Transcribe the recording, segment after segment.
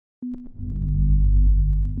Welcome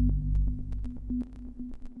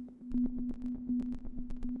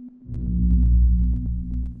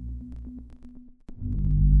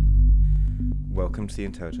to the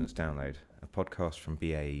Intelligence Download, a podcast from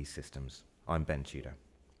BAE Systems. I'm Ben Tudor.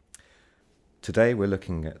 Today we're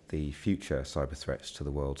looking at the future cyber threats to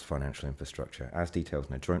the world's financial infrastructure, as detailed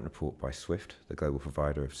in a joint report by SWIFT, the global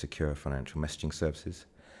provider of secure financial messaging services,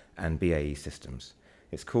 and BAE Systems.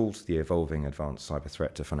 It's called The Evolving Advanced Cyber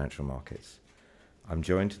Threat to Financial Markets. I'm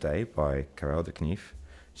joined today by Karel de Kneef,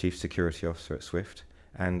 Chief Security Officer at SWIFT,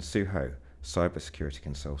 and Sue Ho, Cybersecurity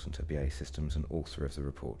Consultant at BAE Systems and author of the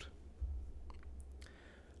report.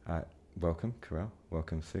 Welcome, Karel.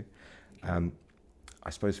 Welcome, Sue. I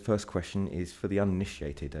suppose first question is for the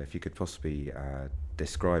uninitiated, if you could possibly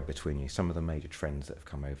describe between you some of the major trends that have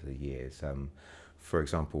come over the years. For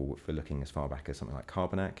example, if we're looking as far back as something like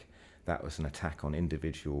Carbonac, that was an attack on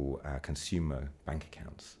individual consumer bank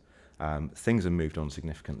accounts. Things have moved on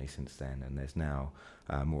significantly since then, and there's now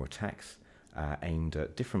more attacks aimed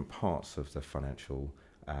at different parts of the financial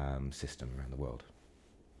system around the world.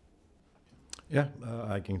 Yeah,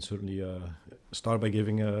 I can certainly start by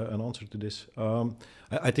giving an answer to this.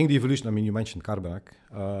 I think the evolution, you mentioned Carbonac,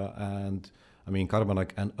 and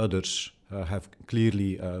Carbonac and others have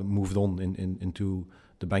clearly moved on into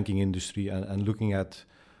the banking industry and looking at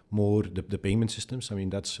more the payment systems.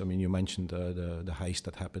 You mentioned the heist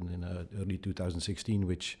that happened in early 2016,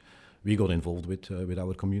 which we got involved with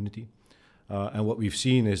our community. And what we've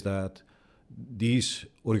seen is that these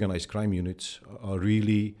organized crime units are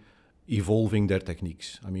really evolving their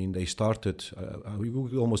techniques. They started, we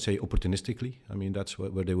would almost say opportunistically. That's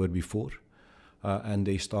where they were before. And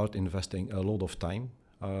they start investing a lot of time.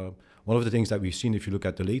 One of the things that we've seen, if you look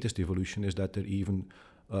at the latest evolution, is that they're even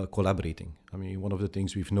collaborating. One of the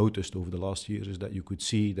things we've noticed over the last years is that you could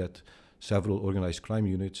see that several organized crime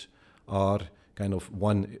units are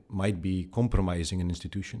one might be compromising an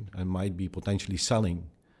institution and might be potentially selling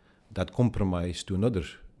that compromise to another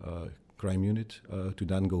crime unit to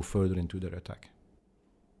then go further into their attack.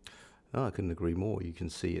 I couldn't agree more. You can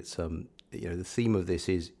see it's the theme of this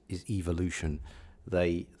is evolution.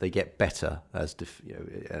 They get better as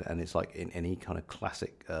and it's like in any kind of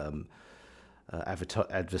classic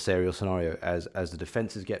adversarial scenario. As the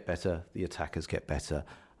defenses get better, the attackers get better,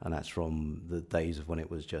 and that's from the days of when it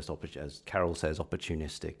was just as Karel says,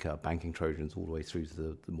 opportunistic banking trojans, all the way through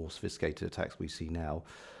to the more sophisticated attacks we see now.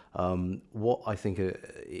 What I think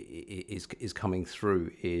is coming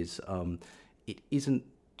through is it isn't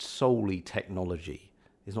solely technology.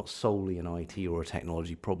 It's not solely an IT or a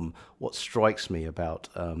technology problem. What strikes me about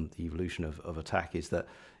the evolution of attack is that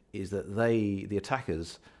the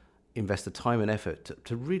attackers invest the time and effort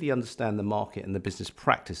to really understand the market and the business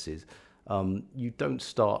practices. You don't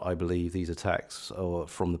start, I believe, these attacks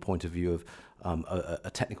from the point of view of a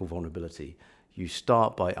technical vulnerability. You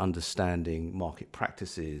start by understanding market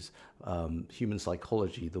practices, human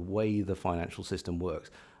psychology, the way the financial system works.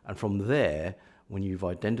 And from there, when you've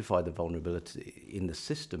identified the vulnerability in the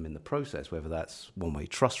system, in the process, whether that's one-way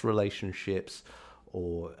trust relationships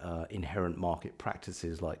or inherent market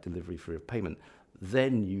practices like delivery free of payment,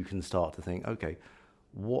 then you can start to think, okay,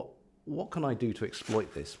 what can I do to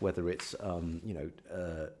exploit this? Whether it's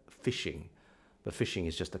phishing. But phishing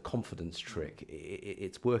is just a confidence trick.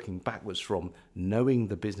 It's working backwards from knowing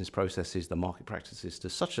the business processes, the market practices to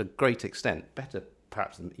such a great extent, better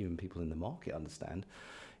perhaps than even people in the market understand.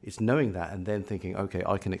 It's knowing that and then thinking, okay,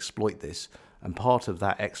 I can exploit this. And part of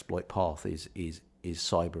that exploit path is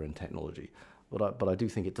cyber and technology. But I do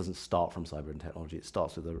think it doesn't start from cyber and technology. It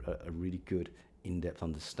starts with a really good in-depth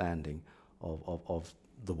understanding of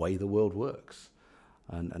the way the world works.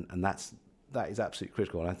 And that is absolutely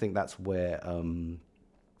critical, and I think that's where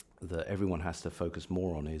everyone has to focus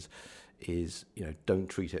more on is don't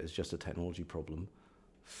treat it as just a technology problem.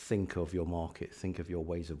 Think of your market, think of your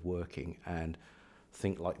ways of working, and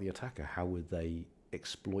think like the attacker. How would they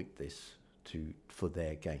exploit this for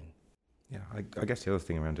their gain? Yeah, I guess the other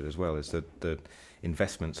thing around it as well is that the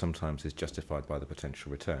investment sometimes is justified by the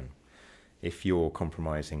potential return. If you're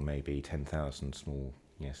compromising maybe 10,000 small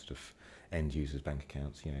sort of end users' bank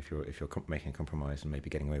accounts, if you're making a compromise and maybe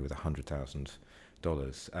getting away with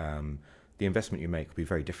 $100,000, the investment you make will be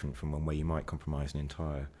very different from one where you might compromise an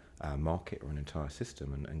entire market or an entire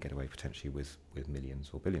system and get away potentially with millions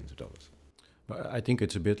or billions of dollars. I think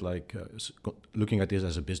it's a bit like looking at this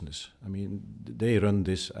as a business. They run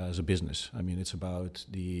this as a business. It's about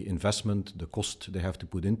the investment, the cost they have to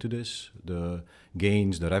put into this, the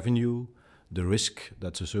gains, the revenue, the risk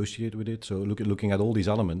that's associated with it. So looking at all these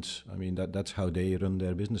elements, that's how they run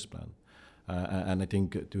their business plan. And I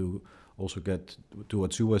think to also get to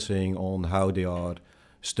what Sue was saying on how they are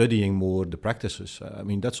studying more the practices. I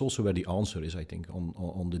mean, that's also where the answer is, I think,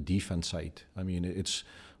 on the defense side. I mean, it's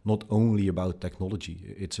not only about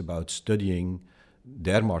technology, it's about studying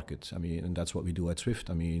their market. I mean, and that's what we do at SWIFT.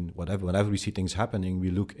 I mean, whenever we see things happening,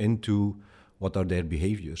 we look into what are their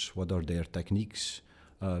behaviors, what are their techniques,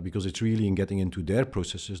 because it's really in getting into their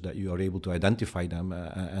processes that you are able to identify them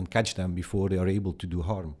and catch them before they are able to do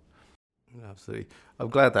harm. Absolutely. I'm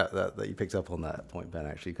glad that you picked up on that point, Ben,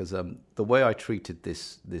 actually, because the way I treated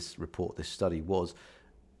this report, this study, was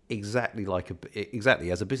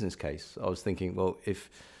exactly as a business case. I was thinking, well, if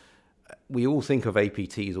we all think of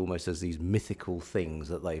APTs almost as these mythical things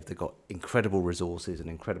that they've got incredible resources and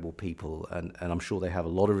incredible people, and I'm sure they have a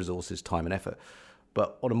lot of resources, time and effort,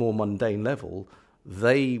 but on a more mundane level,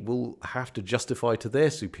 they will have to justify to their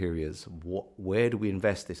superiors where do we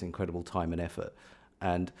invest this incredible time and effort.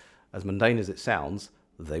 And as mundane as it sounds,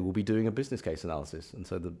 they will be doing a business case analysis. And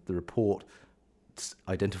so the report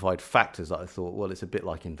identified factors that I thought, well, it's a bit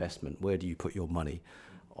like investment. Where do you put your money?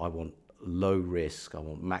 I want low risk. I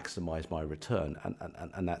want maximize my return.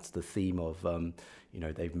 And that's the theme of,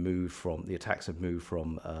 the attacks have moved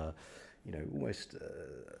from, almost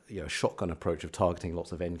a shotgun approach of targeting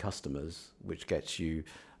lots of end customers, which gets you,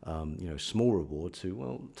 small reward, to,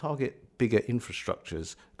 well, target bigger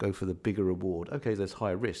infrastructures, go for the bigger reward. Okay, there's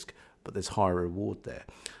higher risk, but there's higher reward there.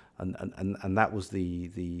 And that was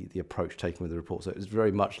the approach taken with the report. So it was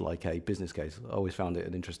very much like a business case. I always found it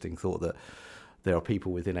an interesting thought that there are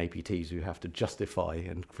people within APTs who have to justify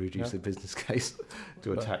and produce a business case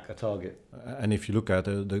to attack a target. And if you look at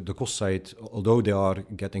the cost side, although they are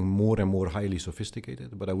getting more and more highly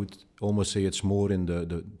sophisticated, but I would almost say it's more in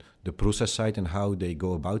the process side and how they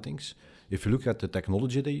go about things. If you look at the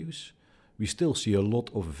technology they use, we still see a lot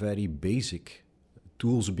of very basic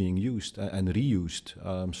tools being used and reused.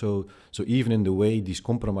 So even in the way these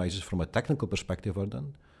compromises from a technical perspective are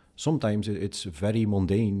done, sometimes it's very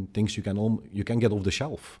mundane things you can get off the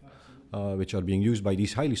shelf, which are being used by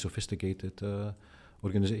these highly sophisticated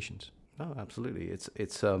organizations. No, absolutely.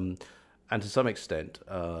 It's and to some extent,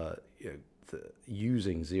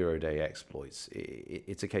 using zero-day exploits,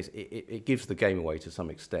 it's a case. It gives the game away to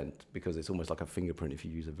some extent, because it's almost like a fingerprint. If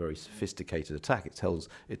you use a very sophisticated attack, it tells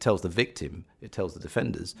the victim, it tells the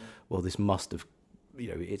defenders, well, this must have,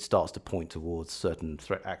 it starts to point towards certain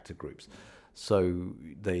threat actor groups. So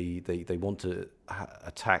they want to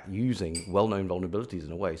attack using well-known vulnerabilities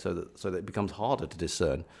in a way, so that it becomes harder to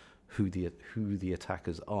discern who the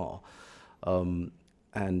attackers are. And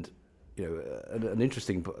an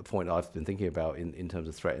interesting point I've been thinking about in terms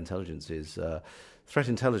of threat intelligence is threat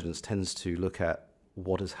intelligence tends to look at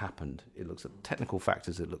what has happened. It looks at technical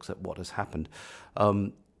factors. It looks at what has happened.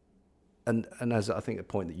 And as I think the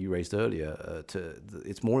point that you raised earlier,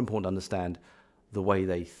 it's more important to understand the way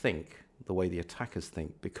they think, the way the attackers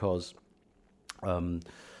think, because threat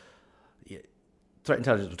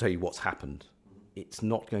intelligence will tell you what's happened. It's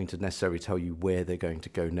not going to necessarily tell you where they're going to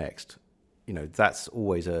go next. That's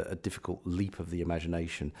always a difficult leap of the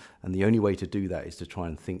imagination. And the only way to do that is to try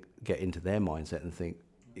and get into their mindset and think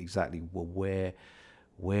exactly, well,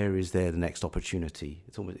 where is there the next opportunity?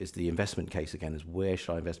 It's the investment case again, is where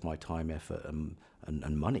should I invest my time, effort,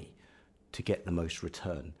 and money to get the most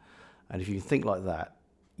return? And if you think like that,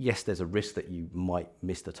 yes, there's a risk that you might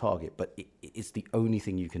miss the target, but it's the only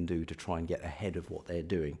thing you can do to try and get ahead of what they're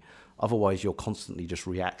doing. Otherwise, you're constantly just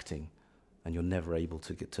reacting, and you're never able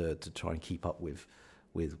to get to try and keep up with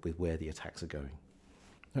where the attacks are going.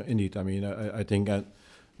 Indeed. I mean, I think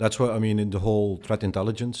that's what I mean in the whole threat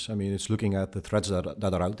intelligence. I mean, it's looking at the threats that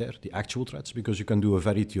are out there, the actual threats, because you can do a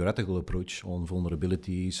very theoretical approach on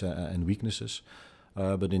vulnerabilities and weaknesses.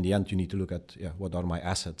 But in the end, you need to look at what are my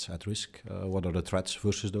assets at risk, what are the threats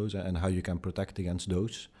versus those, and how you can protect against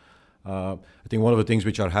those. I think one of the things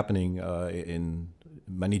which are happening in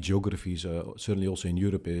many geographies, certainly also in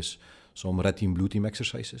Europe, is some red team, blue team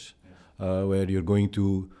exercises, where you're going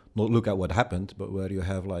to not look at what happened, but where you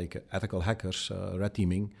have like ethical hackers red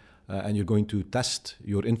teaming, and you're going to test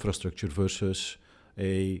your infrastructure versus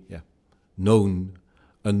a known,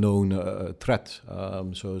 unknown threat.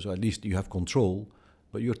 So at least you have control,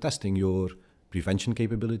 but you're testing your prevention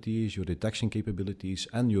capabilities, your detection capabilities,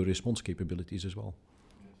 and your response capabilities as well.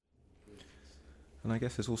 And I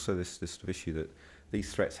guess there's also this sort of issue that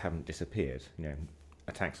these threats haven't disappeared.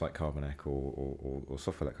 Attacks like Carbonac or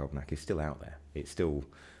software like Carbonac is still out there. It's still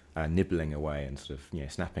nibbling away and sort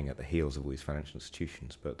of snapping at the heels of all these financial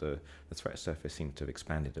institutions. But the threat surface seems to have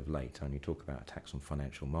expanded of late. And you talk about attacks on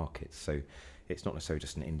financial markets. So it's not necessarily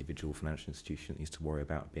just an individual financial institution that needs to worry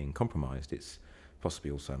about being compromised. It's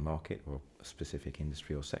possibly also a market or a specific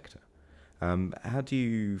industry or sector. How do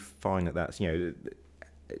you find that's,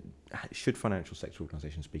 should financial sector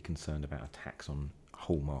organisations be concerned about attacks on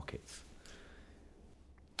whole markets?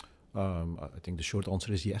 I think the short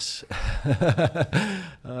answer is yes.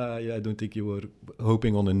 I don't think you were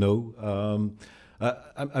hoping on a no.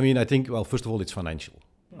 I think, well, first of all, it's financial.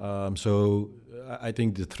 So I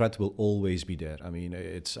think the threat will always be there.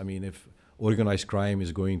 If organized crime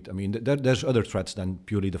is going to, there's other threats than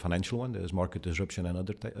purely the financial one. There's market disruption and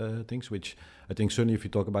other things, which I think certainly if you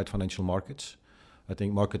talk about financial markets, I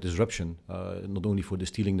think market disruption, not only for the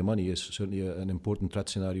stealing the money, is certainly an important threat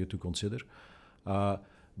scenario to consider.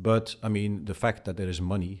 But the fact that there is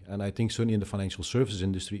money, and I think certainly in the financial services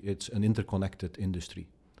industry, it's an interconnected industry,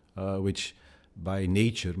 which by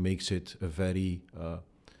nature makes it a very,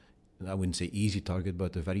 I wouldn't say easy target,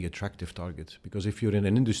 but a very attractive target. Because if you're in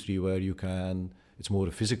an industry where it's more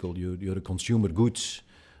physical, you're a consumer goods,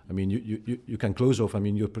 you can close off,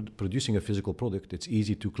 you're producing a physical product, it's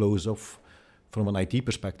easy to close off from an IT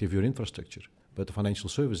perspective, your infrastructure. But the financial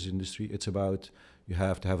services industry, it's about you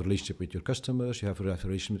have to have a relationship with your customers, you have a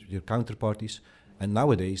relationship with your counterparties. And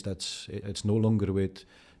nowadays, it's no longer with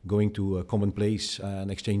going to a common place and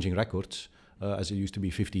exchanging records, as it used to be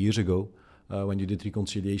 50 years ago when you did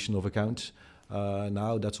reconciliation of accounts.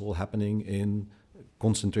 Now that's all happening in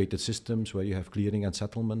concentrated systems where you have clearing and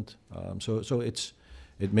settlement. So it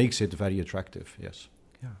makes it very attractive, yes.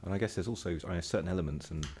 Yeah, and I guess there's also certain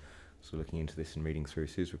elements, and so looking into this and reading through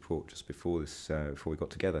Sue's report just before we got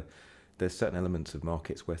together, there's certain elements of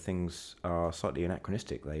markets where things are slightly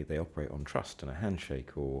anachronistic. They operate on trust and a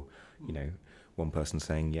handshake, or one person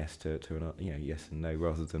saying yes to another, yes and no,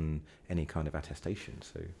 rather than any kind of attestation.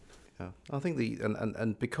 So yeah, I think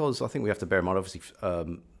and because I think we have to bear in mind, obviously,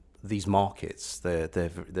 these markets they're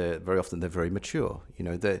very often very mature.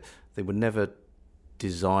 They were never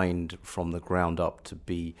designed from the ground up to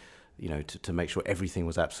be, to make sure everything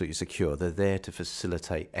was absolutely secure. They're there to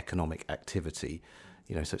facilitate economic activity,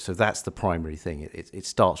 so that's the primary thing. It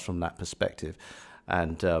starts from that perspective,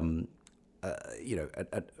 and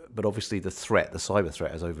but obviously the cyber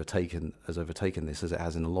threat has overtaken this, as it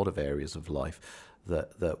has in a lot of areas of life.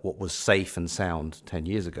 That what was safe and sound 10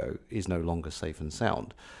 years ago is no longer safe and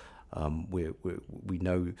sound. We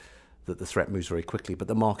know that the threat moves very quickly, but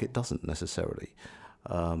the market doesn't necessarily.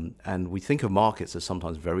 And we think of markets as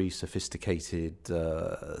sometimes very sophisticated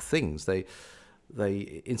things. They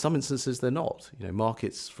in some instances they're not.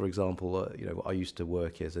 Markets, for example, I used to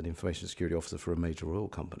work as an information security officer for a major oil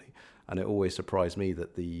company, and it always surprised me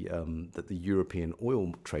that the European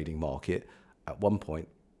oil trading market at one point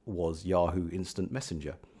was Yahoo Instant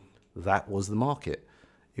Messenger. That was the market.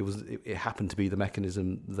 It happened to be the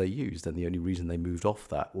mechanism they used, and the only reason they moved off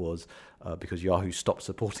that was because Yahoo stopped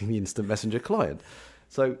supporting the Instant Messenger client.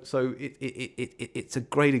 So it's a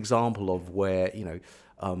great example of where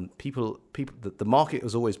people the market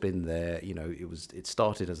has always been there. It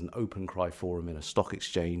started as an open cry forum in a stock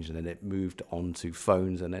exchange, and then it moved on to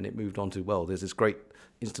phones, and then it moved on to, there's this great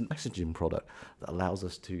instant messaging product that allows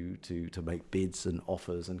us to make bids and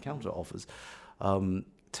offers and counter offers.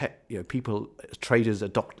 Traders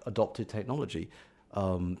adopted technology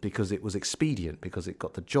because it was expedient, because it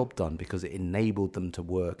got the job done, because it enabled them to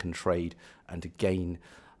work and trade and to gain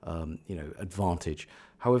advantage.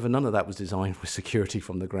 However, none of that was designed with security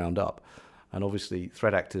from the ground up. And obviously,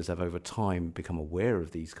 threat actors have over time become aware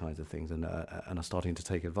of these kinds of things and are starting to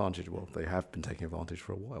take advantage. Well, they have been taking advantage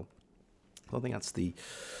for a while. So I think that's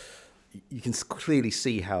you can clearly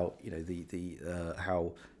see how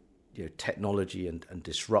how technology and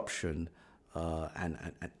disruption and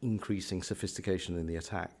increasing sophistication in the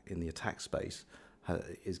attack space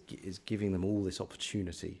is giving them all this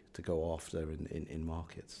opportunity to go after in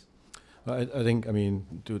markets. I think,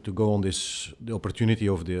 to go on the opportunity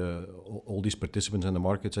of all these participants in the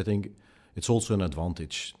markets, I think it's also an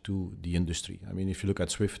advantage to the industry. If you look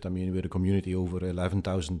at SWIFT, we're a community over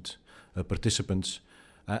 11,000 participants,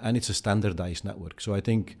 and it's a standardized network. So I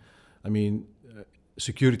think,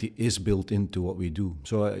 security is built into what we do.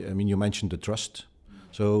 So, you mentioned the trust.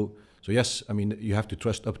 So yes, you have to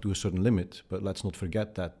trust up to a certain limit, but let's not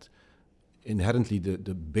forget that inherently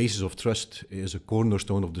the basis of trust is a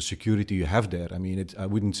cornerstone of the security you have there.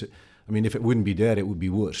 If it wouldn't be there, it would be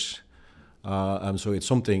worse. So it's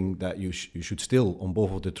something that you should still, on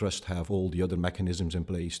both of the trust, have all the other mechanisms in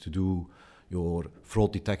place to do your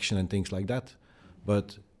fraud detection and things like that.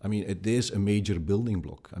 But it is a major building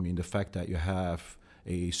block. The fact that you have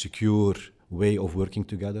a secure way of working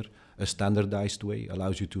together, a standardized way,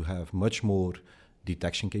 allows you to have much more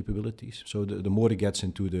detection capabilities. So the more it gets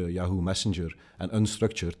into the Yahoo Messenger and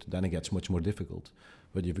unstructured, then it gets much more difficult.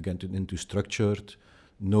 But if you get into structured,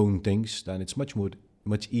 known things, then it's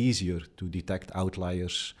much easier to detect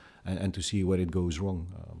outliers and to see where it goes wrong.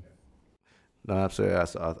 No, absolutely.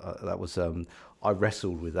 That was I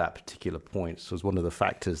wrestled with that particular point. So, one of the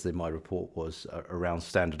factors in my report was around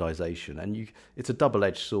standardization, and it's a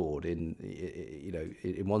double-edged sword. In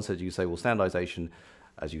one sense, you say, well, standardization,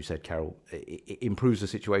 as you said, Karel, it improves the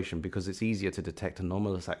situation because it's easier to detect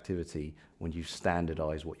anomalous activity when you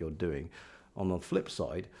standardize what you're doing. On the flip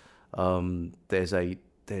side, there's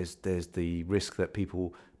the risk that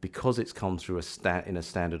people, because it's come through in a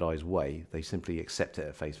standardized way, they simply accept it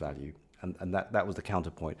at face value. And that was the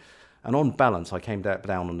counterpoint. And on balance, I came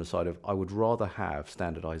down on the side of I would rather have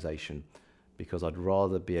standardization because I'd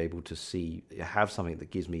rather be able to have something that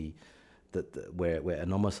gives me where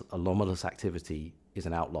anomalous activity is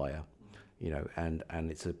an outlier, and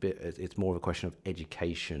it's more of a question of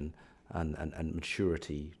education and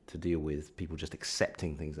maturity to deal with people just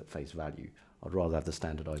accepting things at face value. I'd rather have the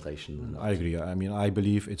standardization than that. I agree. I mean, I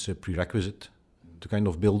believe it's a prerequisite to kind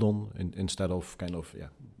of build on instead of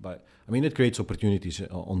but I mean, it creates opportunities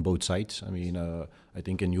on both sides. I mean, I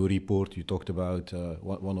think in your report you talked about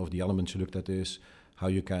one of the elements you looked at is how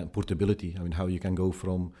you can portability. I mean, how you can go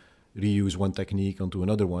from reuse one technique onto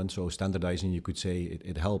another one. So standardizing, you could say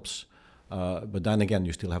it helps. But then again,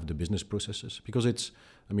 you still have the business processes because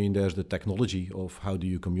there's the technology of how do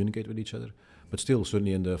you communicate with each other. But still,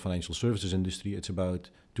 certainly in the financial services industry, it's about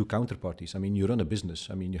two counterparties. I mean, you run a business.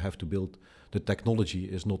 I mean, you have to build, the technology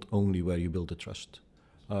is not only where you build the trust.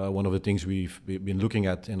 One of the things we've been looking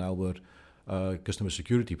at in our customer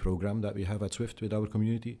security program that we have at SWIFT with our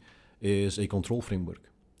community is a control framework.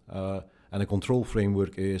 And a control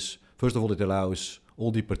framework is, first of all, it allows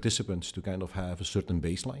all the participants to kind of have a certain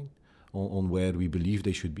baseline on where we believe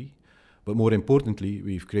they should be. But more importantly,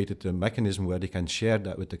 we've created a mechanism where they can share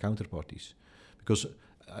that with the counterparties. Because,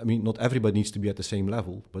 I mean, not everybody needs to be at the same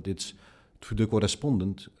level, but it's to the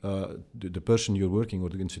correspondent, the person you're working or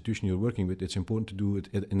the institution you're working with, it's important to do it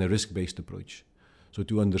in a risk-based approach. So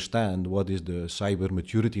to understand what is the cyber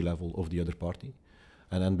maturity level of the other party,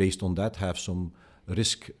 and then based on that have some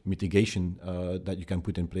risk mitigation that you can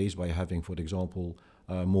put in place by having, for example,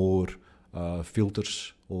 more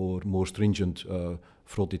filters or more stringent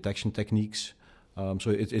fraud detection techniques. So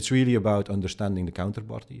it's really about understanding the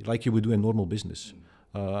counterparty, like you would do in normal business.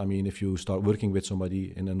 I mean, if you start working with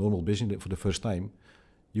somebody in a normal business for the first time,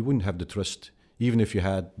 you wouldn't have the trust, even if you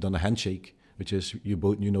had done a handshake, which is you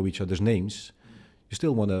know each other's names. You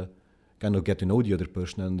still want to kind of get to know the other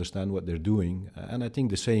person and understand what they're doing. And I think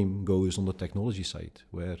the same goes on the technology side,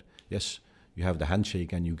 where yes, you have the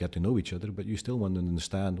handshake and you get to know each other, but you still want to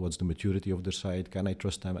understand what's the maturity of their side, can I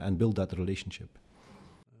trust them, and build that relationship.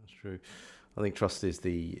 That's true. I think trust is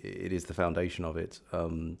the foundation of it.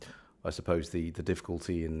 I suppose the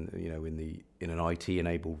difficulty in an IT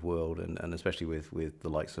enabled world and especially with the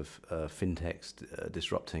likes of fintechs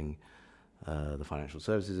disrupting the financial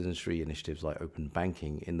services industry, initiatives like open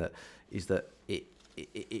banking, is that it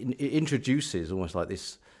introduces almost like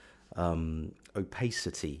this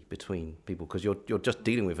opacity between people, because you're just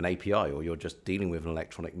dealing with an API or you're just dealing with an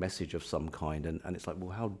electronic message of some kind, and it's like, well,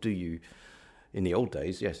 how do you? In the old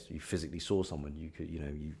days, yes, you physically saw someone, you could,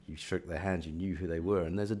 you shook their hands, you knew who they were,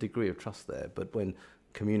 and there's a degree of trust there. But when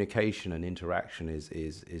communication and interaction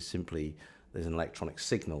is simply there's an electronic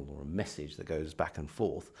signal or a message that goes back and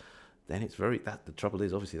forth, then it's the trouble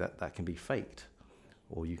is obviously that can be faked,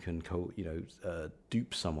 or you can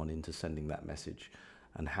dupe someone into sending that message,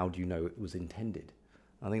 and how do you know it was intended?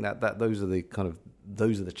 I think that those are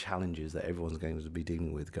the challenges that everyone's going to be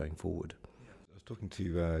dealing with going forward. I was talking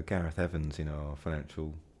to Gareth Evans in our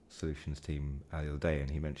financial solutions team the other day, and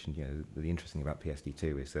he mentioned, the interesting about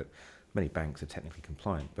PSD2 is that many banks are technically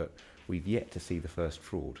compliant, but we've yet to see the first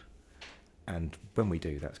fraud. And when we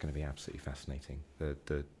do, that's going to be absolutely fascinating.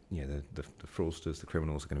 The fraudsters, the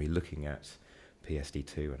criminals are going to be looking at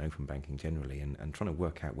PSD2 and open banking generally, and trying to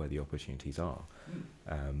work out where the opportunities are,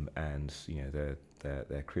 and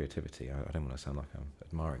their creativity. I don't want to sound like I'm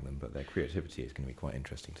admiring them, but their creativity is going to be quite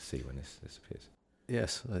interesting to see when this appears.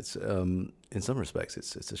 Yes, it's in some respects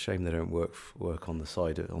it's a shame they don't work on the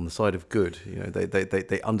side of good.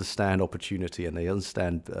 They understand opportunity and they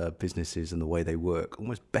understand businesses and the way they work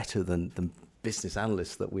almost better than business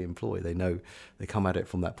analysts that we employ. They know, they come at it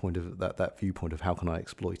from that point of that viewpoint of how can I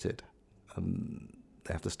exploit it.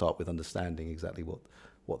 They have to start with understanding exactly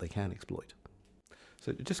what they can exploit.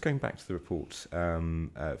 So just going back to the report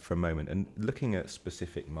for a moment and looking at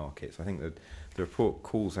specific markets, I think that the report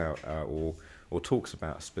calls out or talks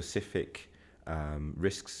about specific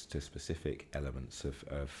risks to specific elements of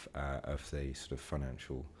the sort of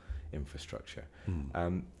financial infrastructure.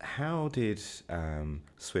 How did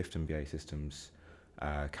SWIFT and BAE Systems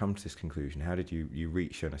come to this conclusion? How did you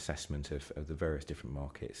reach an assessment of the various different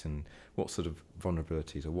markets, and what sort of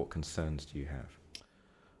vulnerabilities or what concerns do you have?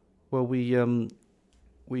 Well, we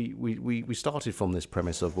started from this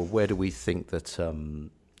premise of, well, where do we think that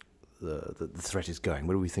the threat is going?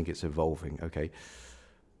 Where do we think it's evolving? Okay,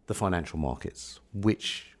 the financial markets.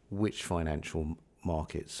 Which financial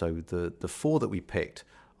markets? So the four that we picked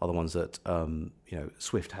are the ones that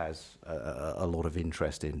SWIFT has a lot of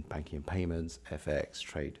interest in: banking and payments, FX,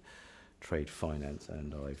 trade finance,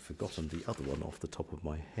 and I've forgotten the other one off the top of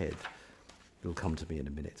my head. It'll come to me in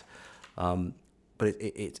a minute. But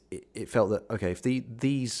it felt that, okay, if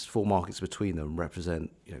these four markets between them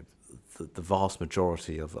represent the vast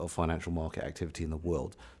majority of financial market activity in the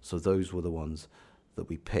world, so those were the ones that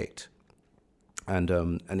we picked. And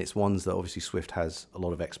it's ones that obviously SWIFT has a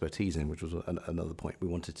lot of expertise in, which was another point. We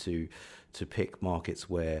wanted to pick markets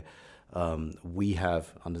where we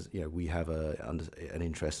have an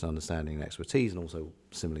interest and understanding and expertise, and also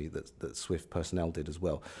similarly that SWIFT personnel did as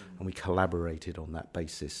well. And we collaborated on that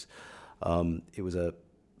basis. It was a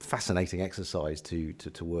fascinating exercise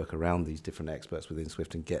to work around these different experts within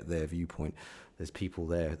SWIFT and get their viewpoint. There's people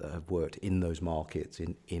there that have worked in those markets,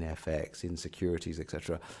 in FX, in securities,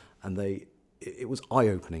 etc. And it was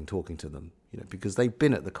eye-opening talking to them, because they've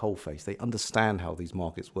been at the coalface. They understand how these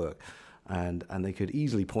markets work, and they could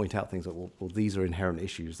easily point out things like, well, these are inherent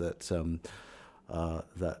issues that are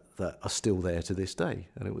still there to this day.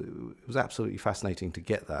 And it was absolutely fascinating to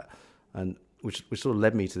get that, and which sort of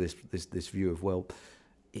led me to this view of, well,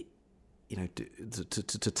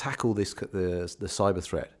 to tackle the cyber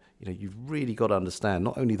threat, you've really got to understand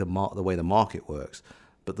not only the way the market works,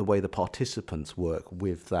 but the way the participants work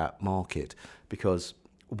with that market. Because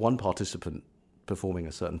one participant performing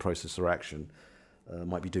a certain process or action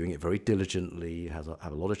might be doing it very diligently, have a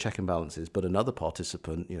lot of check and balances, but another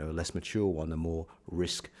participant, a less mature one,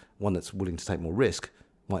 one that's willing to take more risk,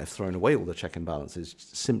 might have thrown away all the check and balances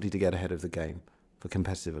simply to get ahead of the game for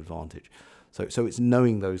competitive advantage. So it's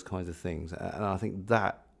knowing those kinds of things, and I think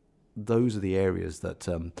that those are the areas that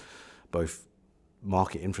both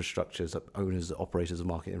market infrastructures, owners, operators of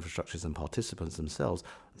market infrastructures, and participants themselves,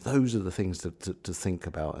 those are the things to think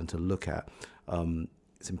about and to look at.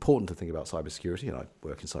 It's important to think about cybersecurity, and I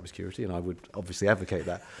work in cybersecurity, and I would obviously advocate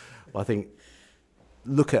that. But I think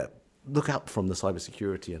look out from the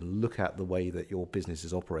cybersecurity and look at the way that your business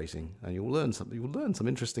is operating, and you'll learn some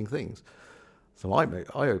interesting things, some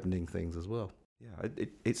eye-opening things as well. Yeah,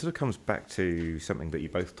 it sort of comes back to something that you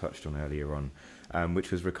both touched on earlier on,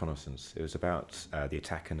 which was reconnaissance. It was about the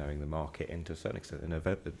attacker knowing the market, and to a certain extent, and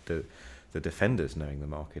the defenders knowing the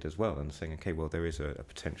market as well, and saying, okay, well, there is a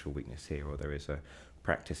potential weakness here, or there is a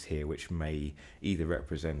practice here which may either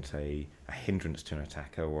represent a hindrance to an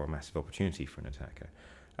attacker or a massive opportunity for an attacker.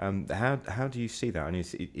 How do you see that? And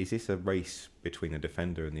is this a race between the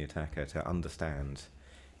defender and the attacker to understand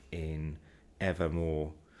in ever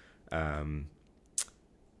more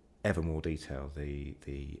detail the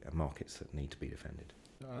markets that need to be defended?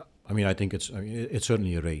 I think it's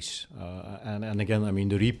certainly a race. And again,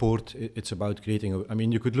 the report, it's about creating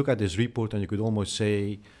you could look at this report and you could almost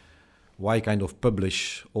say, why kind of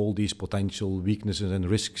publish all these potential weaknesses and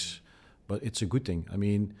risks? But it's a good thing.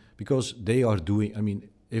 Because they are doing,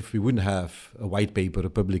 if we wouldn't have a white paper,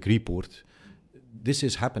 a public report, this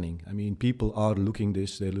is happening. People are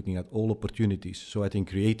they're looking at all opportunities. So I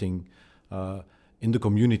think creating in the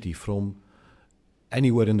community from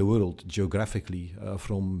anywhere in the world, geographically,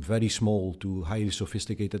 from very small to highly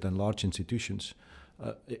sophisticated and large institutions,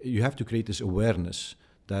 you have to create this awareness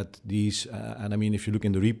that these, if you look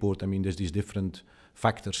in the report, there's these different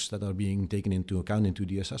factors that are being taken into account into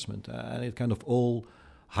the assessment. And it kind of all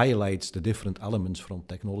highlights the different elements from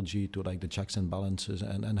technology to like the checks and balances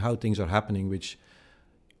and how things are happening, which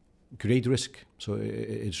create risk. So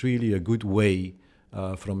it's really a good way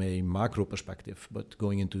from a macro perspective, but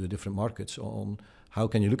going into the different markets on how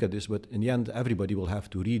can you look at this. But in the end, everybody will have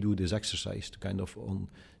to redo this exercise to kind of on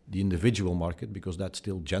the individual market, because that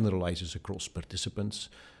still generalizes across participants,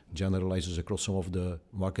 generalizes across some of the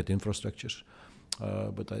market infrastructures.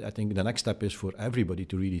 But I think the next step is for everybody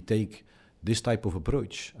to really take this type of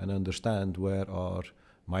approach and understand where are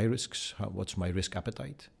my risks, what's my risk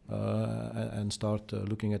appetite, and start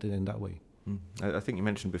looking at it in that way. I think you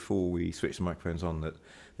mentioned before we switched the microphones on that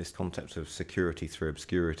this concept of security through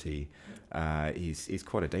obscurity is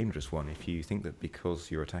quite a dangerous one. If you think that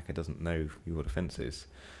because your attacker doesn't know your defences,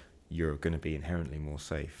 you're going to be inherently more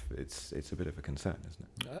safe, it's a bit of a concern, isn't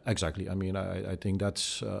it? Exactly. I think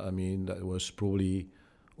that's that was probably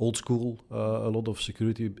old school, a lot of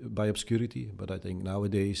security by obscurity. But I think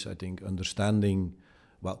nowadays,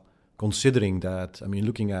 considering that,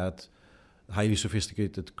 looking at highly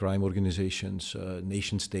sophisticated crime organizations,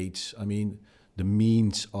 nation states, the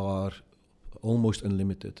means are almost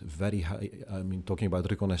unlimited, very high. Talking about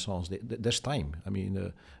reconnaissance, there's time.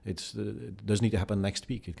 It doesn't need to happen next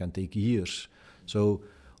week. It can take years. So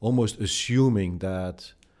almost assuming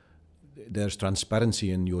that there's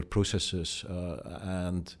transparency in your processes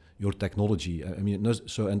and your technology. And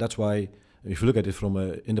that's why if you look at it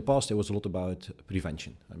in the past, there was a lot about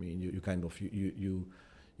prevention. You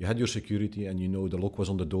had your security and the lock was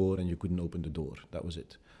on the door and you couldn't open the door. That was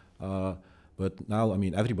it. But now,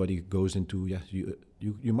 everybody goes into,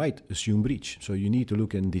 you might assume breach. So you need to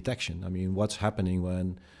look in detection. What's happening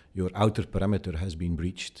when your outer perimeter has been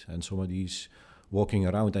breached and somebody's walking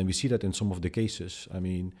around? And we see that in some of the cases.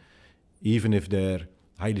 Even if they're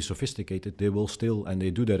highly sophisticated, they will still, and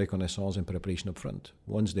they do their reconnaissance and preparation up front.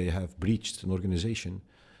 Once they have breached an organization,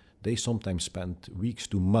 they sometimes spend weeks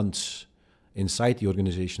to months inside the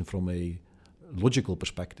organization from a logical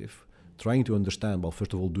perspective, trying to understand,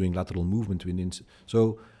 first of all, doing lateral movement within.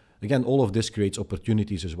 So again, all of this creates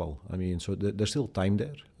opportunities as well. So there's still time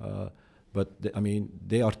there, but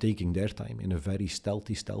they are taking their time in a very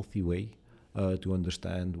stealthy way to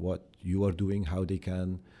understand what you are doing, how they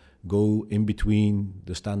can go in between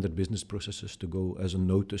the standard business processes to go as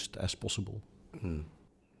unnoticed as possible.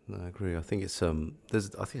 No, I agree. I think it's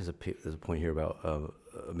there's a point here about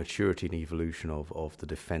maturity and evolution of the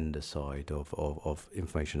defender side of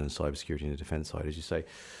information and cybersecurity and the defense side. As you say,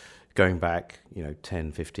 going back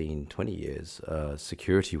 10, 15, 20 years,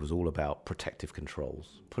 security was all about protective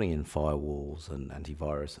controls, putting in firewalls and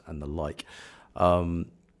antivirus and the like.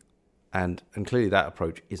 And clearly that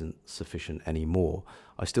approach isn't sufficient anymore.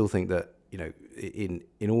 I still think that in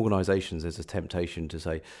organisations there's a temptation to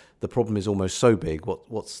say the problem is almost so big.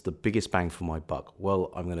 What's the biggest bang for my buck?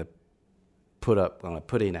 Well, I'm going to put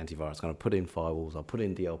in antivirus, I'm going to put in firewalls, I'll put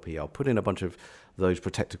in DLP, I'll put in a bunch of those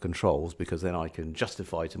protective controls because then I can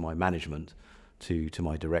justify to my management, to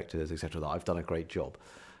my directors, etc., that I've done a great job.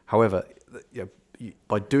 However,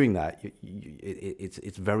 by doing that,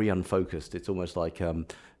 it's very unfocused. It's almost like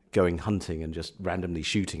going hunting and just randomly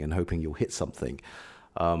shooting and hoping you'll hit something.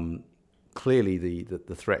 Clearly,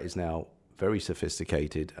 the threat is now very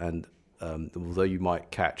sophisticated, and although you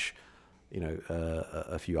might catch,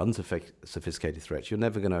 a few unsophisticated threats, you're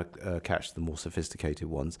never going to catch the more sophisticated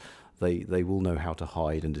ones. They will know how to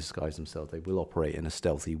hide and disguise themselves. They will operate in a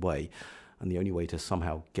stealthy way, and the only way to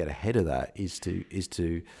somehow get ahead of that is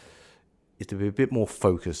to be a bit more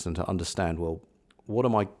focused and to understand, well,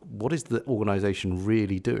 what is the organization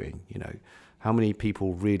really doing? How many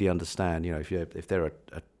people really understand, if they're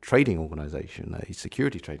a trading organization, a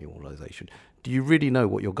security trading organization, do you really know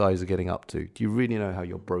what your guys are getting up to? Do you really know how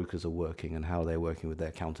your brokers are working and how they're working with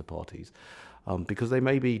their counterparties? Because they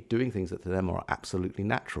may be doing things that to them are absolutely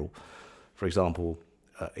natural. For example,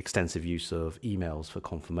 extensive use of emails for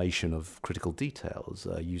confirmation of critical details,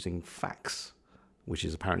 using fax, which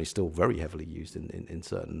is apparently still very heavily used in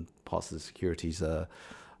certain parts of the securities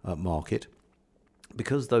market.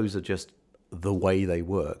 Because those are just the way they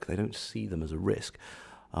work, they don't see them as a risk.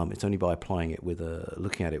 It's only by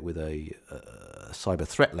looking at it with a cyber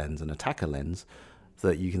threat lens, an attacker lens,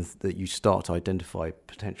 that you start to identify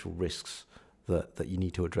potential risks that you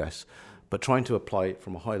need to address. But trying to apply it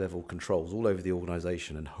from a high level controls all over the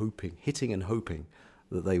organization and hitting and hoping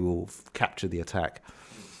that they will capture the attack,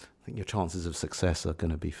 I think your chances of success are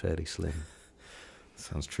going to be fairly slim.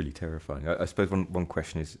 Sounds truly terrifying. I suppose one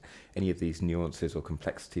question is, any of these nuances or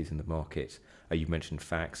complexities in the market, you mentioned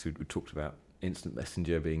fax, we talked about instant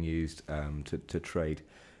messenger being used to trade.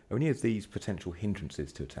 Are any of these potential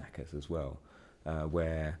hindrances to attackers as well,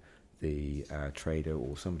 where the trader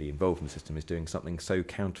or somebody involved in the system is doing something so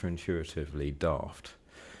counterintuitively daft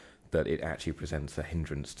that it actually presents a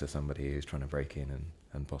hindrance to somebody who's trying to break in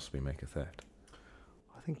and possibly make a theft?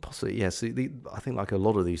 I think possibly, yes. I think like a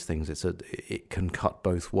lot of these things, it can cut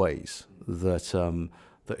both ways. That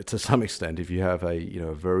to some extent, if you have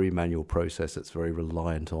a very manual process that's very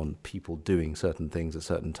reliant on people doing certain things at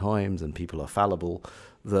certain times, and people are fallible,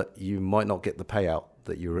 that you might not get the payout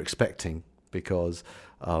that you were expecting because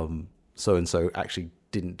so and so actually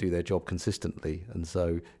didn't do their job consistently, and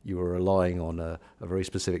so you were relying on a very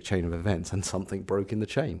specific chain of events, and something broke in the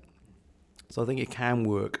chain. So I think it can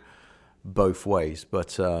work both ways,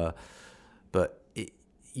 but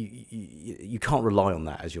you can't rely on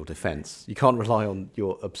that as your defense. You can't rely on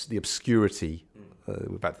the obscurity.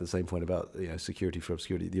 We're back to the same point about security for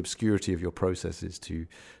obscurity. The obscurity of your processes to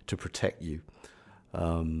protect you.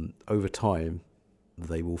 Over time,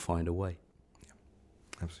 they will find a way.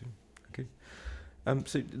 Absolutely. Okay.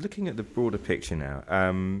 So looking at the broader picture now,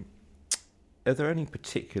 are there any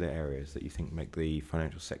particular areas that you think make the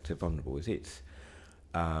financial sector vulnerable? Is it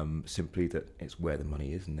simply that it's where the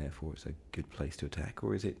money is and therefore it's a good place to attack,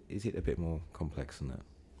 or is it a bit more complex than that?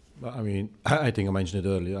 Well, I mean, I think I mentioned it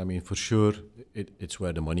earlier. I mean, for sure, it's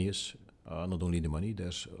where the money is. Not only the money,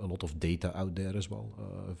 there's a lot of data out there as well,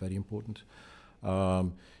 very important.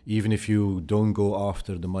 Even if you don't go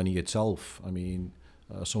after the money itself, I mean,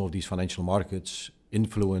 some of these financial markets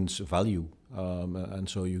influence value. And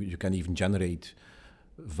so you can even generate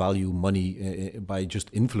value money by just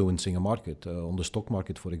influencing a market, on the stock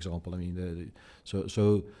market, for example. I mean, so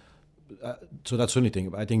that's the only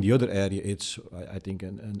thing. I think the other area, it's, I think,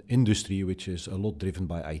 an industry which is a lot driven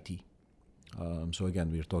by IT. So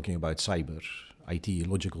again, we're talking about cyber, IT,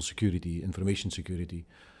 logical security, information security.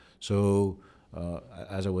 So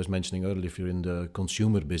as I was mentioning earlier, if you're in the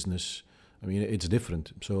consumer business, I mean, it's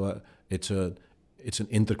different. So it's an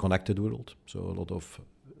interconnected world. So a lot of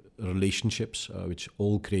relationships which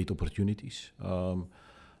all create opportunities.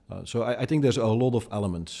 So I think there's a lot of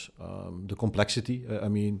elements. The complexity, I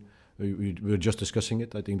mean, we were just discussing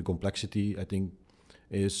it. I think the complexity,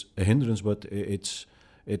 is a hindrance, but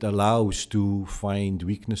it allows to find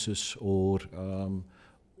weaknesses or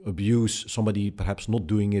abuse somebody perhaps not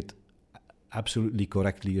doing it absolutely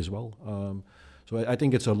correctly as well. So I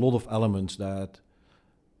think it's a lot of elements that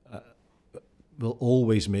will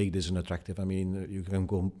always make this unattractive. I mean, you can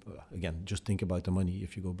go, again, just think about the money.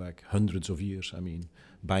 If you go back hundreds of years, I mean,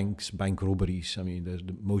 bank robberies, I mean, a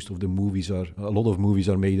lot of movies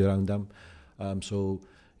are made around them. So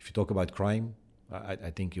if you talk about crime,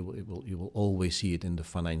 I think you will always see it in the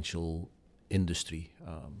financial industry.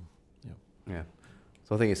 Yeah.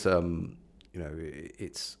 So I think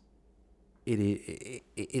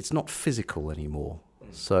it's not physical anymore.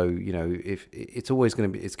 So if it's always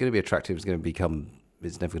going to be attractive, it's never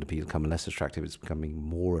going to become less attractive. It's becoming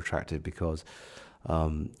more attractive because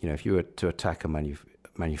if you were to attack a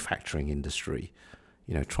manufacturing industry,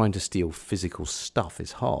 trying to steal physical stuff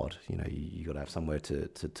is hard. You got to have somewhere to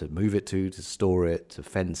move it to store it, to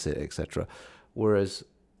fence it, etc. Whereas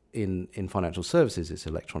in financial services, it's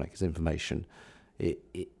electronic, it's information. You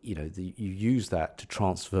use that to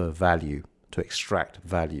transfer value, to extract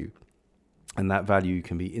value, and that value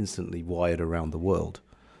can be instantly wired around the world,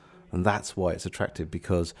 and that's why it's attractive,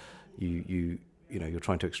 because you're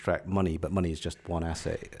trying to extract money, but money is just one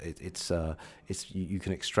asset. You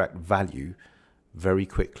can extract value very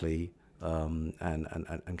quickly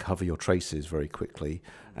and cover your traces very quickly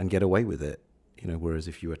and get away with it. Whereas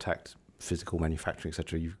if you attacked physical manufacturing,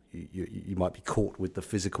 etc., you might be caught with the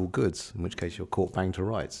physical goods, in which case you're caught bang to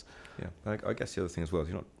rights. Yeah, I guess the other thing as well is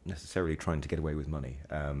you're not necessarily trying to get away with money.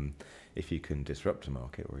 If you can disrupt a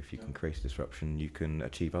market, or if you can create a disruption, you can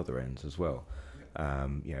achieve other ends as well.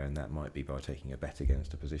 And that might be by taking a bet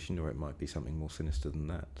against a position, or it might be something more sinister than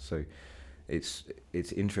that. So it's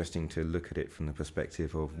interesting to look at it from the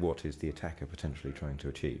perspective of what is the attacker potentially trying to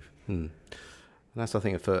achieve. And that's, I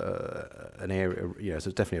think, for an area, so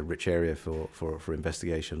it's definitely a rich area for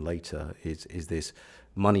investigation later, is this: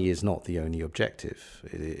 money is not the only objective.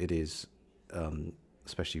 It is,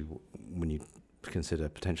 especially when you consider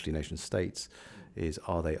potentially nation states,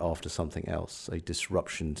 are they after something else, a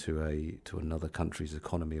disruption to another country's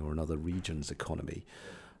economy or another region's economy,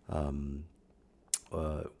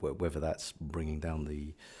 whether that's bringing down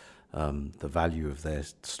the value of their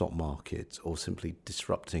stock market or simply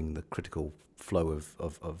disrupting the critical flow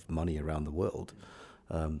of money around the world.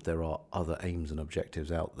 There are other aims and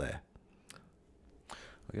objectives out there.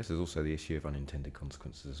 I guess there's also the issue of unintended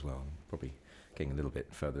consequences as well. Probably getting a little bit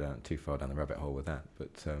too far down the rabbit hole with that,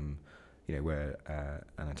 but where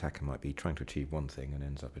an attacker might be trying to achieve one thing and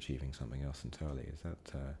ends up achieving something else entirely. Is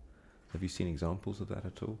that? Have you seen examples of that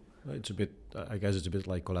at all? I guess it's a bit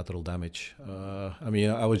like collateral damage. I mean,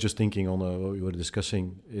 I was just thinking on what we were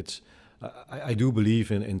discussing. I do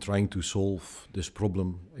believe in trying to solve this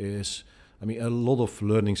problem. A lot of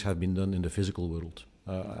learnings have been done in the physical world,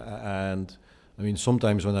 and I mean,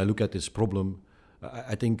 sometimes when I look at this problem,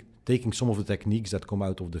 I think taking some of the techniques that come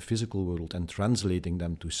out of the physical world and translating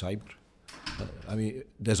them to cyber.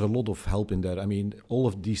 There's a lot of help in there. I mean, all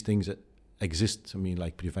of these things that exist. I mean,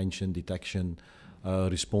 like prevention, detection,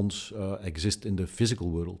 response exist in the physical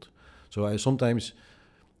world. So I don't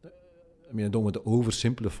want to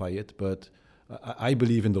oversimplify it, but I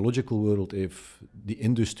believe in the logical world, if the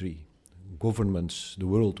industry, governments, the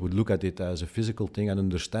world would look at it as a physical thing and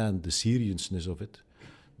understand the seriousness of it,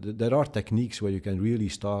 there are techniques where you can really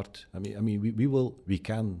start. We will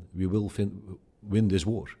win this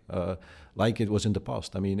war, like it was in the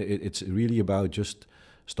past. I mean, it's really about just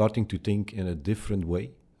starting to think in a different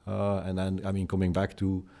way. And then, I mean, coming back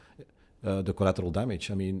to the collateral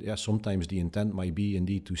damage, I mean, yeah, sometimes the intent might be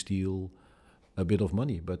indeed to steal a bit of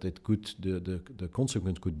money, but it could, the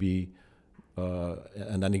consequence could be,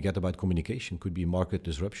 and then you get about communication, could be market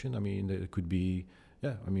disruption. I mean, it could be,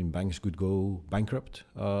 yeah, I mean, banks could go bankrupt,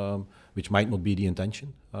 which might not be the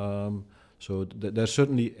intention. So there are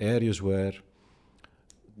certainly areas where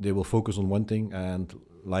they will focus on one thing, and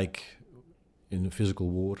like in a physical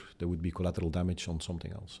war, there would be collateral damage on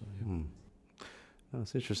something else.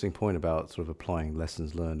 That's an interesting point about sort of applying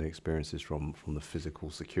lessons learned and experiences from the physical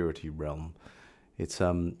security realm. It's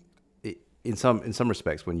in some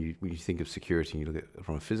respects, when you think of security and you look at it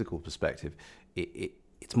from a physical perspective,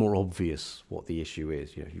 it's more obvious what the issue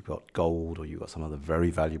is. You know, you've got gold or you've got some other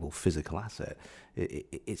very valuable physical asset.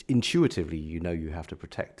 It's intuitively, you know, you have to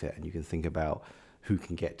protect it, and you can think about who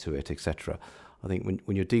can get to it, etc. I think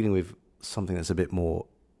when you're dealing with something that's a bit more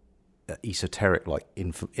esoteric, like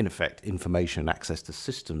in effect information, access to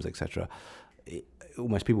systems, etc.,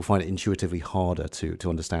 almost people find it intuitively harder to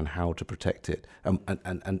understand how to protect it,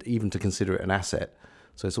 and even to consider it an asset.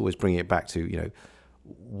 So it's always bringing it back to, you know,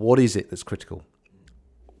 what is it that's critical?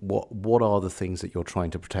 What are the things that you're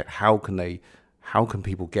trying to protect? How can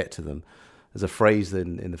people get to them? There's a phrase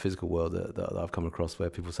in the physical world that I've come across where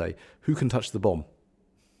people say, who can touch the bomb?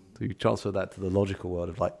 So you transfer that to the logical world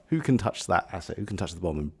of like, who can touch that asset? Who can touch the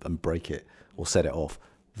bomb and break it or set it off?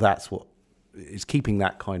 That's what is keeping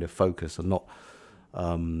that kind of focus, and not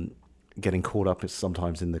getting caught up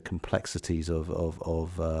sometimes in the complexities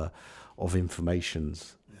of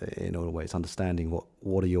informations. In all ways, understanding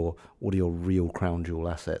what are your real crown jewel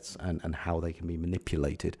assets and how they can be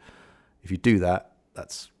manipulated. If you do that,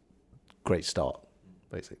 that's a great start,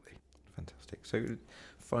 basically. Fantastic. So,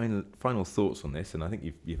 final thoughts on this, and I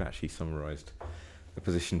think you've actually summarised the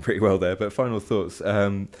position pretty well there. But final thoughts.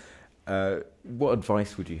 What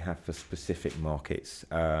advice would you have for specific markets,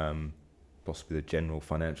 possibly the general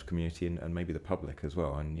financial community and maybe the public as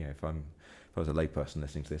well? And yeah, if I was a layperson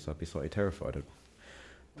listening to this, I'd be slightly terrified. I'd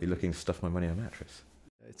be looking to stuff my money in a mattress.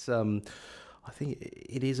 It's I think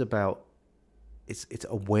it is about it's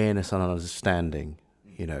awareness and understanding.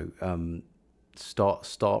 You know,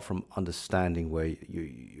 start from understanding where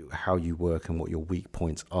you how you work and what your weak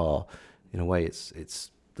points are. In a way, it's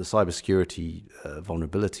the cybersecurity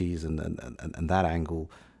vulnerabilities and that angle.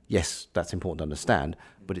 Yes, that's important to understand,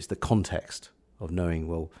 but it's the context of knowing,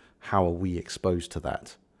 well, how are we exposed to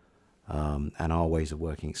that, and our ways of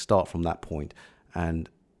working. Start from that point, and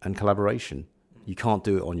collaboration. You can't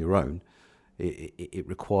do it on your own. It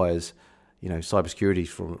requires, you know, cybersecurity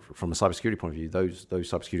from a cybersecurity point of view. Those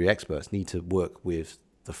cybersecurity experts need to work with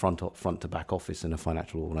the front to back office in a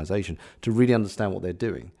financial organisation to really understand what they're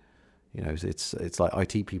doing. You know, it's like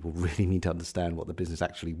IT people really need to understand what the business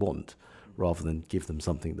actually want, rather than give them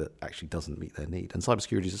something that actually doesn't meet their need. And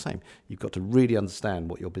cybersecurity is the same. You've got to really understand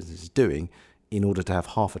what your business is doing in order to have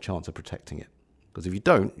half a chance of protecting it. Because if you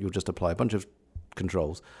don't, you'll just apply a bunch of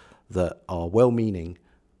controls that are well-meaning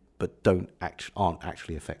but aren't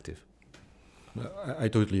actually effective. I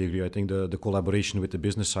totally agree. I think the collaboration with the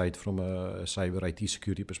business side from a cyber IT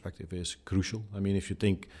security perspective is crucial. I mean, if you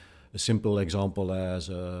think a simple example as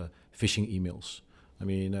phishing emails, I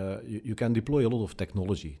mean, you can deploy a lot of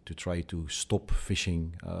technology to try to stop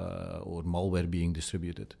phishing or malware being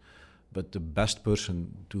distributed. But the best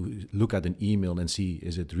person to look at an email and see,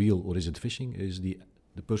 is it real or is it phishing, is the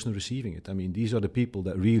person receiving it. I mean, these are the people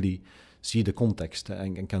that really see the context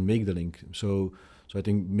and can make the link. So I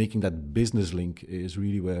think making that business link is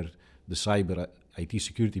really where the cyber IT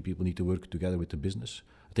security people need to work together with the business.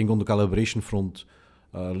 I think on the collaboration front,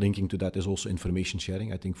 linking to that is also information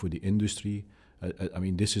sharing. I think for the industry, I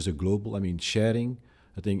mean, this is a global, I mean, sharing,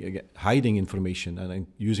 I think again, hiding information and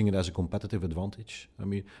using it as a competitive advantage. I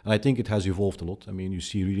mean, and I think it has evolved a lot. I mean, you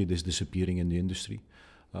see really this disappearing in the industry.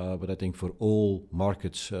 But I think for all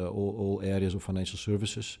markets, all areas of financial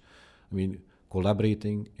services, I mean,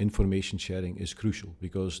 collaborating, information sharing is crucial,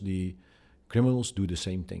 because the criminals do the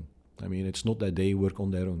same thing. I mean, it's not that they work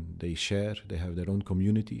on their own. They share, they have their own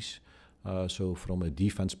communities. So from a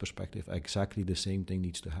defense perspective, exactly the same thing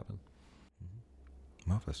needs to happen.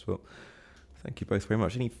 Marvellous. Well, thank you both very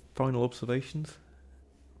much. Any final observations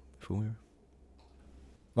before we...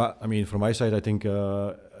 Well, I mean, from my side, I think...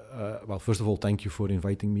 well, first of all, thank you for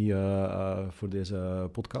inviting me for this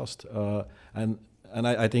podcast. And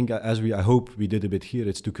I think, I hope we did a bit here,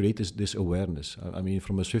 it's to create this awareness. I mean,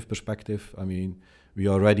 from a SWIFT perspective, I mean, we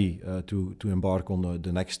are ready to embark on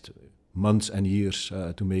the next months and years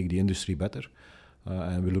to make the industry better.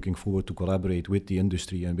 and we're looking forward to collaborate with the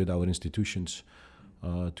industry and with our institutions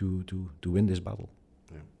to win this battle.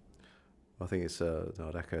 Yeah. I think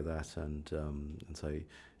I'd echo that and say,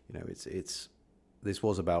 this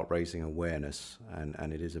was about raising awareness,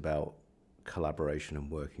 and it is about collaboration and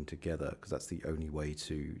working together, because that's the only way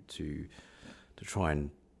to try and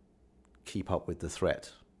keep up with the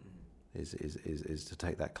threat. Is to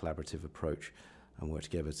take that collaborative approach and work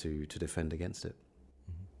together to defend against it.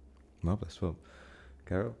 Marvellous. Well,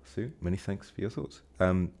 Karel, Sue, many thanks for your thoughts.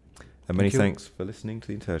 And many thanks for listening to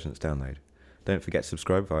the Intelligence Download. Don't forget to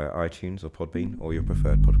subscribe via iTunes or Podbean or your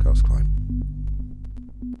preferred podcast client.